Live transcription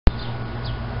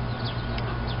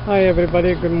Hi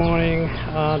everybody, good morning.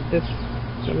 I'm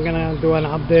gonna do an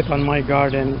update on my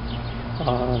garden.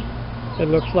 It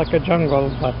looks like a jungle,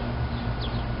 but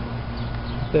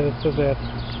this is it.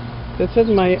 This is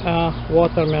my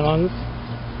watermelons.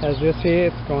 As you see,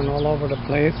 it's going all over the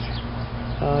place.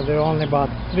 There are only about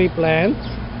 3 plants,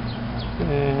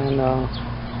 and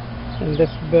in this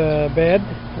bed,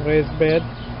 raised bed,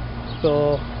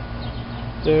 so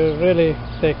they're really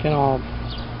taking off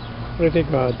pretty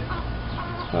good.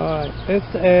 Alright, this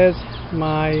is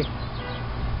my,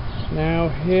 now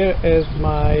here is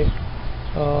my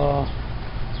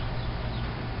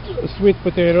sweet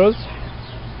potatoes.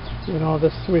 You know,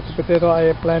 the sweet potato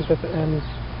I planted in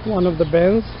one of the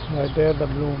bins right there, the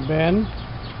blue bin.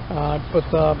 I put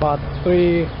about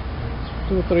two,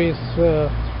 three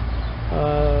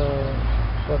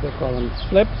what they call them,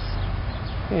 slips,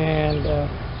 and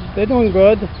they're doing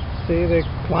good. See, they're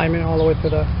climbing all the way to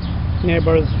the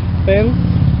neighbor's fence.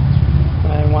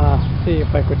 I want to see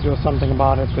if I could do something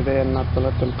about it today and not to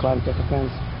let them climb to the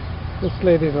fence. This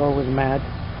lady's always mad.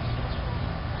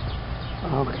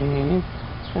 Okay,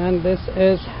 and this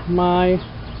is my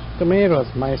tomatoes,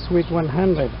 my sweet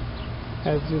 100.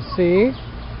 As you see,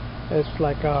 it's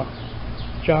like a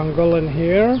jungle in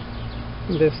here,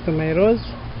 these tomatoes,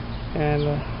 and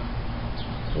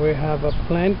we have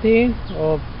plenty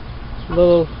of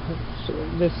little.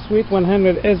 This sweet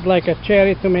 100 is like a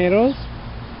cherry tomatoes,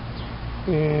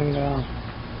 and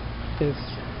there's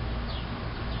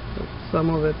some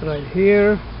of it right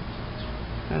here.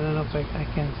 I don't know if I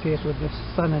can see it with the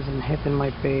sun isn't hitting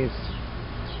my face.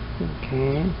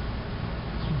 Okay, I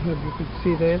hope you could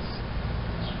see this.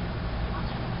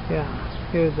 Yeah,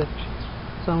 here's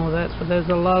some of that. There's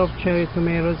a lot of cherry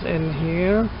tomatoes in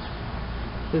here.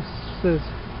 This is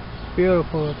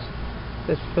beautiful.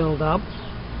 It's filled up,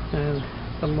 and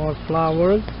some more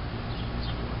flowers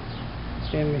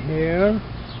in here.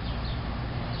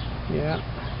 Yeah,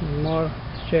 more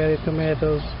cherry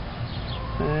tomatoes,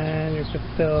 and you could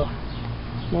tell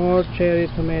more cherry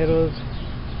tomatoes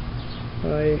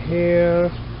right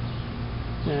here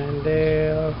and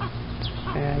there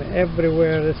and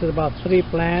everywhere. This is about 3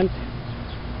 plants,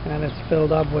 and it's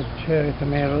filled up with cherry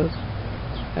tomatoes.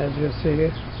 As you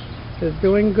see, it's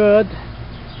doing good.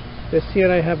 This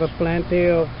year I have plenty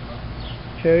of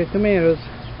cherry tomatoes.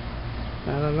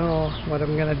 I don't know what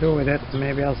I'm gonna do with it.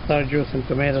 Maybe I'll start juicing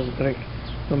tomatoes, drink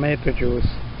tomato juice.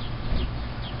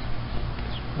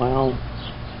 Well,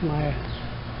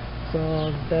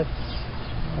 so that's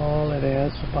all it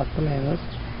is about tomatoes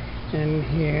in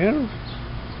here.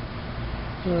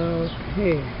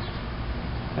 Okay,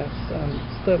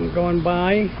 that's still going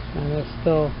by, and it's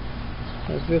still,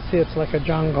 as you see, it's like a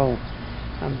jungle.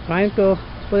 I'm trying to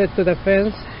put it to the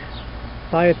fence,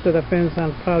 tie it to the fence.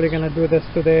 I'm probably gonna do this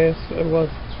today. So it was,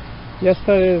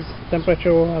 yesterday's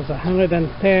temperature was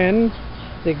 110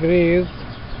 degrees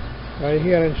right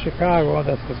here in Chicago.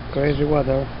 That's the crazy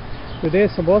weather. Today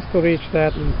is supposed to reach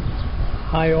that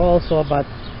high also, but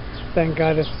thank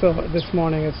God it's still, this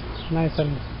morning is nice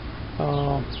and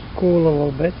cool a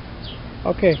little bit.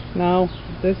 Okay, now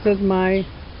this is my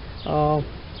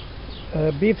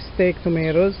beefsteak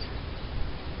tomatoes.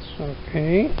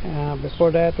 Okay,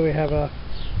 before that we have a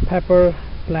pepper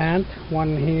plant,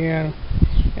 one here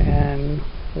and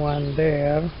one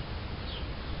there.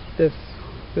 This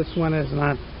one is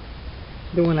not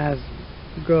doing as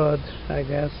good, I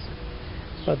guess,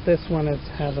 but this one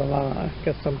has a lot,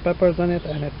 got some peppers on it,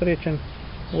 and it's reaching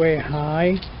way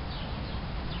high.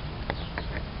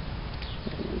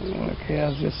 Okay,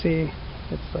 as you see,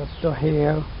 it's up to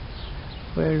here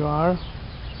where you are.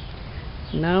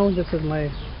 Now this is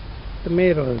my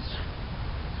tomatoes.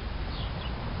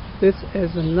 This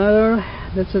is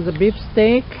a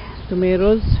beefsteak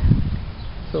tomatoes,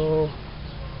 so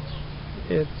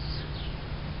it's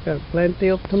got plenty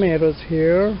of tomatoes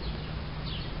here.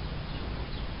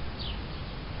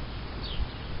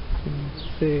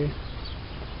 Let's see,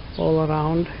 all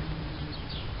around.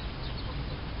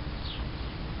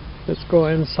 Let's go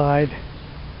inside.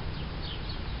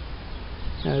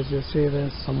 As you see,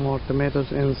 there's some more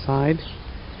tomatoes inside.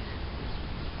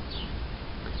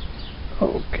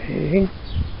 Okay,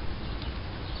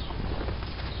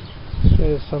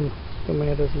 there's some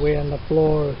tomatoes way on the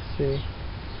floor. See,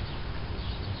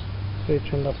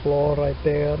 reaching the floor right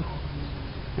there.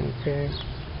 Okay,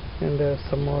 and there's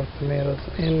some more tomatoes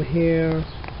in here.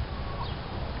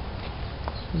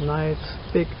 Nice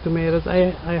big tomatoes.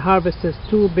 I harvested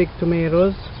 2 big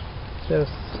tomatoes. There's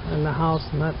in the house,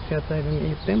 not yet, I didn't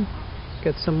eat them.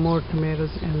 Get some more tomatoes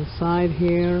inside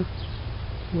here.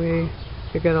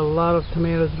 We got a lot of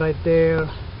tomatoes right there,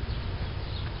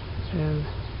 and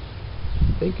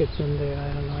think it's in there.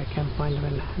 I don't know, I can't find them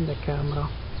in the camera.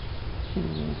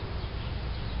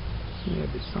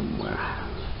 Maybe somewhere.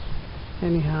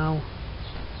 Anyhow,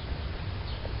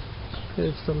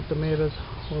 there's some tomatoes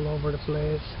all over the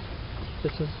place.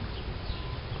 This is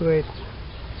great.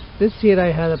 This year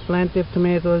I had plenty of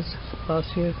tomatoes.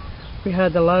 Last year we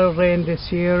had a lot of rain.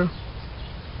 This year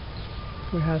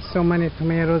we had so many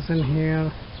tomatoes in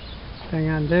here. Hang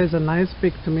on, there's a nice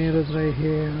big tomatoes right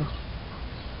here.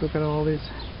 Look at all these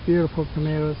beautiful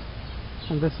tomatoes.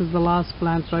 And this is the last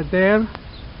plant right there.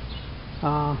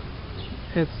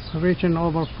 It's reaching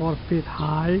over 4 feet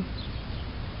high.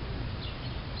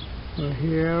 We're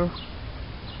here.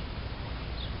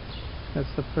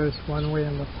 That's the first one way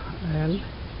on the end.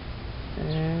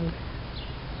 And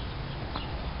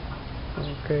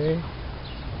okay,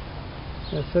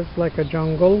 this is like a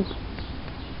jungle.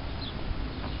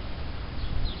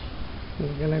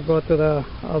 We're gonna go to the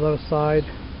other side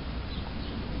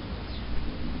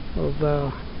of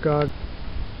the garden.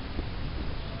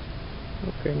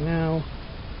 Okay, now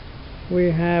we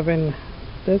have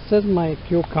this is my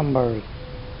cucumber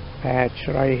patch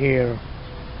right here.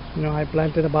 You know, I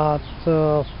planted about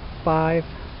 5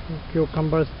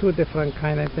 cucumbers, 2 different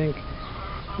kind, I think.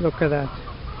 Look at that,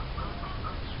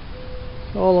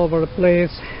 all over the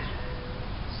place.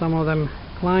 Some of them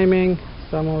climbing,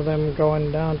 some of them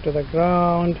going down to the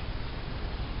ground.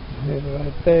 It's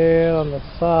right there on the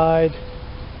side,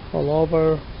 all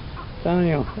over.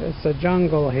 Daniel, it's a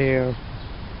jungle here.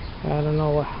 I don't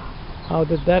know how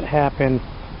did that happen.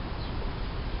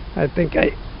 I think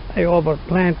I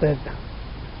overplanted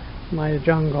my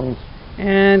jungle.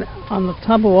 And on the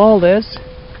top of all this,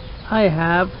 I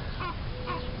have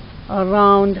a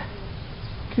round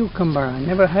cucumber. I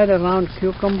never had a round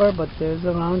cucumber, but there's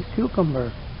a round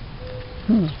cucumber.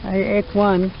 I ate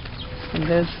one, and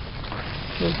there's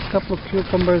a couple of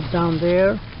cucumbers down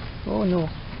there. Oh no,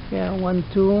 yeah, 1,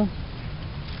 2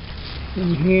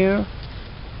 in here.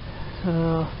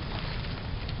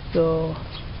 So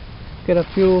get a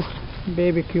few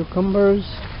baby cucumbers.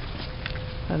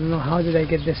 I don't know how did I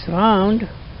get this round.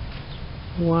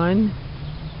 1,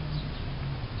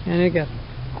 and it got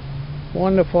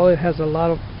wonderful. It has a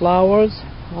lot of flowers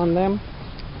on them.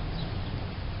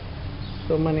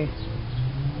 So many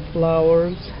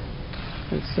flowers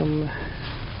and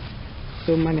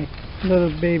so many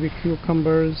little baby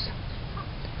cucumbers.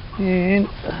 And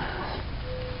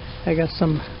I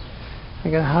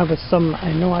gotta harvest some.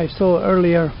 I know I saw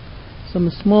earlier some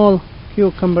small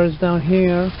cucumbers down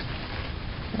here.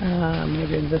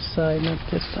 Maybe on this side, not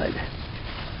this side.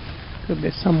 Could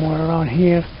be somewhere around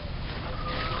here.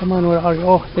 Come on, where are you?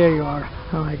 Oh, there you are.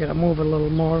 Oh, I gotta move a little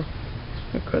more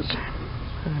because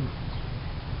I'm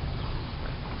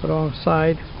wrong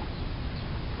side.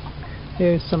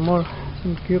 Here's some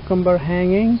cucumber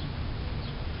hanging.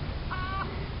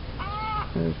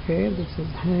 Okay, this is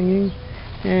hanging,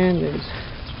 and there's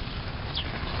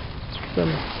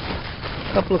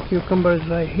a couple of cucumbers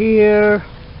right here.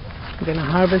 I'm gonna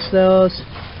harvest those.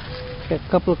 Get a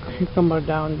couple of cucumber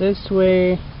down this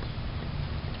way.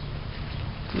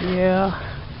 Yeah,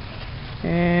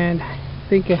 and I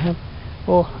think I have,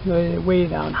 oh, they're way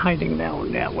down, hiding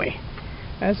down that way.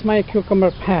 That's my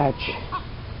cucumber patch.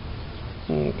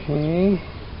 Okay,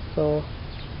 so,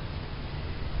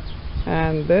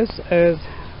 and this is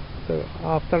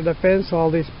after the fence, all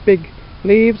these big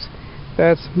leaves.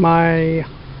 That's my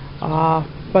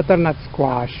butternut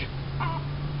squash.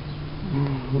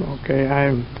 Okay,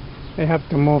 I have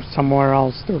to move somewhere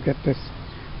else to get this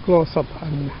close up.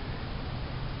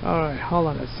 Alright, hold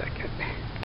on a second.